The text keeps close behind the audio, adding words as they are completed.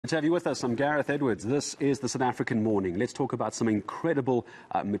To have you with us, I'm Gareth Edwards. This is the South African Morning. Let's talk about some incredible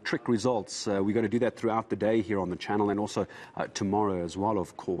matric results. We're going to do that throughout the day here on the channel and also tomorrow as well,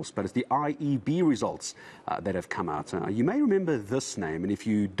 of course. But it's the IEB results that have come out. You may remember this name, and if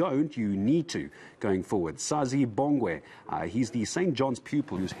you don't, you need to going forward. Sazi Bongwe. He's the St. John's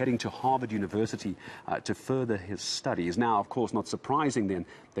pupil who's heading to Harvard University to further his studies. Now, of course, not surprising then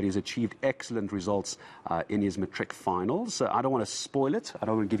that he's achieved excellent results in his matric finals. I don't want to spoil it. I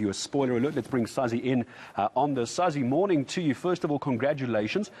don't want to give you a spoiler alert. Let's bring Sazi in on this. Sazi, morning to you. First of all,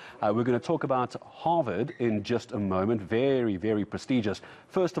 congratulations. We're going to talk about Harvard in just a moment. Very, very prestigious.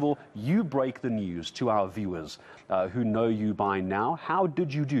 First of all, you break the news to our viewers who know you by now. How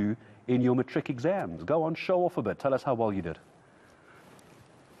did you do in your matric exams? Go on, show off a bit. Tell us how well you did.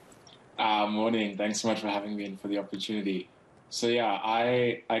 Morning. Thanks so much for having me and for the opportunity. So yeah,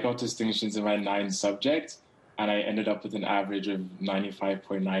 I got distinctions in my 9 subjects, and I ended up with an average of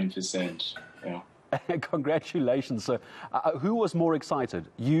 95.9%. Yeah. Congratulations. So, who was more excited?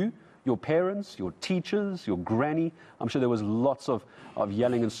 You, your parents, your teachers, your granny? I'm sure there was lots of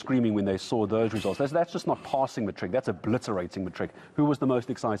yelling and screaming when they saw those results. That's just not passing matric, that's obliterating matric. Who was the most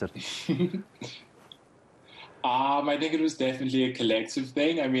excited? I think it was definitely a collective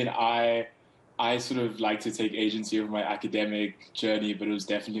thing. I mean, I sort of like to take agency over my academic journey, but it was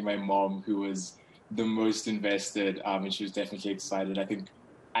definitely my mom who was the most invested, and she was definitely excited. I think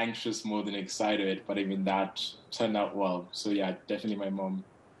anxious more than excited, but I mean, that turned out well. So yeah, definitely my mom.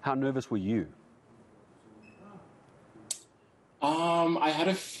 How nervous were you? I had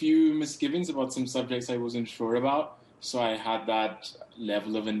a few misgivings about some subjects I wasn't sure about, so I had that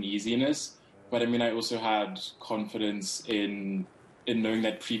level of uneasiness. But I mean, I also had confidence in knowing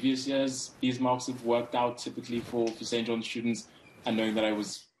that previous years these marks have worked out typically for St. John's students, and knowing that I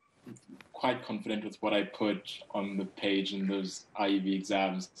was quite confident with what I put on the page in those IEB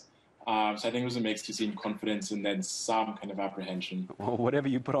exams. So I think it was a mix between confidence and then some kind of apprehension. Well, whatever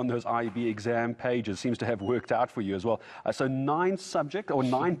you put on those IEB exam pages seems to have worked out for you as well. So 9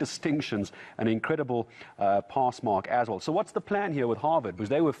 distinctions, an incredible pass mark as well. So what's the plan here with Harvard? Because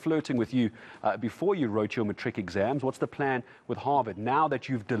they were flirting with you before you wrote your matric exams. What's the plan with Harvard now that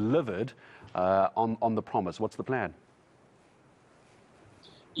you've delivered on the promise? What's the plan?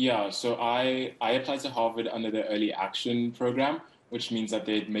 Yeah, so I applied to Harvard under the early action program, which means that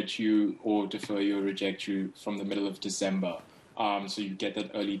they admit you or defer you or reject you from the middle of December. So you get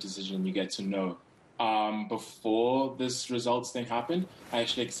that early decision, you get to know. Before this results thing happened, I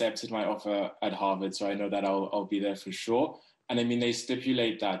actually accepted my offer at Harvard, so I know that I'll be there for sure. And I mean, they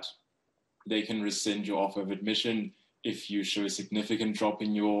stipulate that they can rescind your offer of admission if you show a significant drop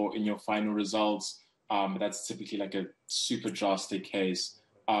in your final results. That's typically like a super drastic case.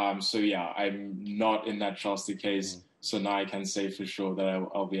 So yeah, I'm not in that drastic case. So now I can say for sure that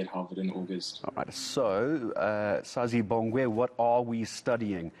I'll be at Harvard in August. All right. So, Sazi Bongwe, what are we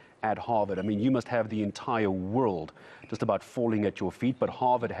studying at Harvard? I mean, you must have the entire world just about falling at your feet, but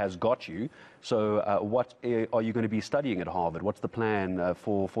Harvard has got you. So what are you going to be studying at Harvard? What's the plan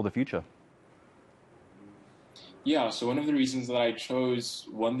for the future? Yeah, so one of the reasons that I chose,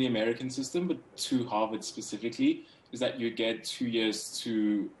 one, the American system, but 2, Harvard specifically, is that you get 2 years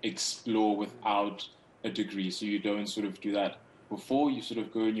to explore without a degree. So you don't sort of do that before. You sort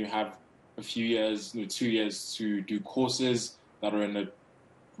of go and you have a few years, 2 years to do courses that are in a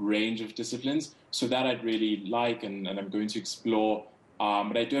range of disciplines. So that I'd really like, and I'm going to explore.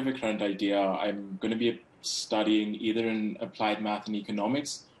 But I do have a current idea. I'm going to be studying either in applied math and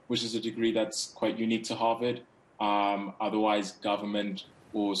economics, which is a degree that's quite unique to Harvard, otherwise government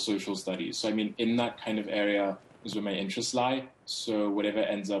or social studies. So I mean, in that kind of area is where my interests lie. So whatever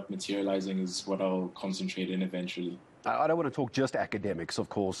ends up materializing is what I'll concentrate in eventually. I don't want to talk just academics, of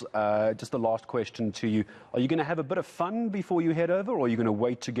course. Just the last question to you. Are you going to have a bit of fun before you head over, or are you going to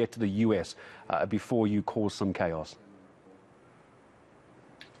wait to get to the US before you cause some chaos?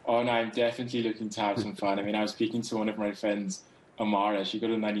 Oh, no, I'm definitely looking to have some fun. I mean, I was speaking to one of my friends, Amara. She got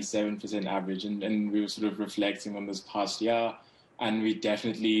a 97% average, and we were sort of reflecting on this past year. And we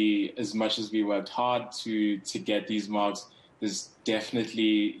definitely, as much as we worked hard to get these marks, there's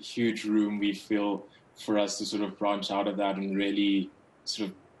definitely huge room, we feel, for us to sort of branch out of that and really sort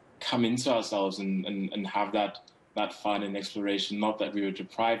of come into ourselves and have that fun and exploration. Not that we were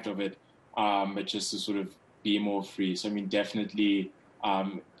deprived of it, but just to sort of be more free. So, I mean, definitely,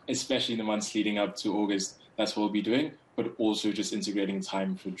 especially in the months leading up to August, that's what we'll be doing, but also just integrating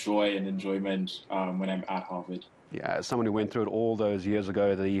time for joy and enjoyment when I'm at Harvard. Yeah, as someone who went through it all those years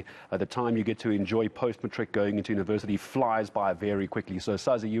ago, the time you get to enjoy post-matric going into university flies by very quickly. So,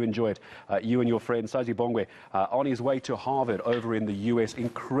 Sazi, you enjoy it. You and your friend, Sazi Bongwe, on his way to Harvard over in the U.S.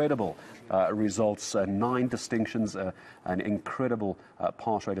 Incredible results, 9 distinctions, an incredible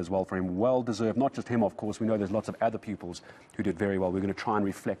pass rate as well for him. Well-deserved. Not just him, of course. We know there's lots of other pupils who did very well. We're going to try and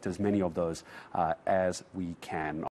reflect as many of those as we can.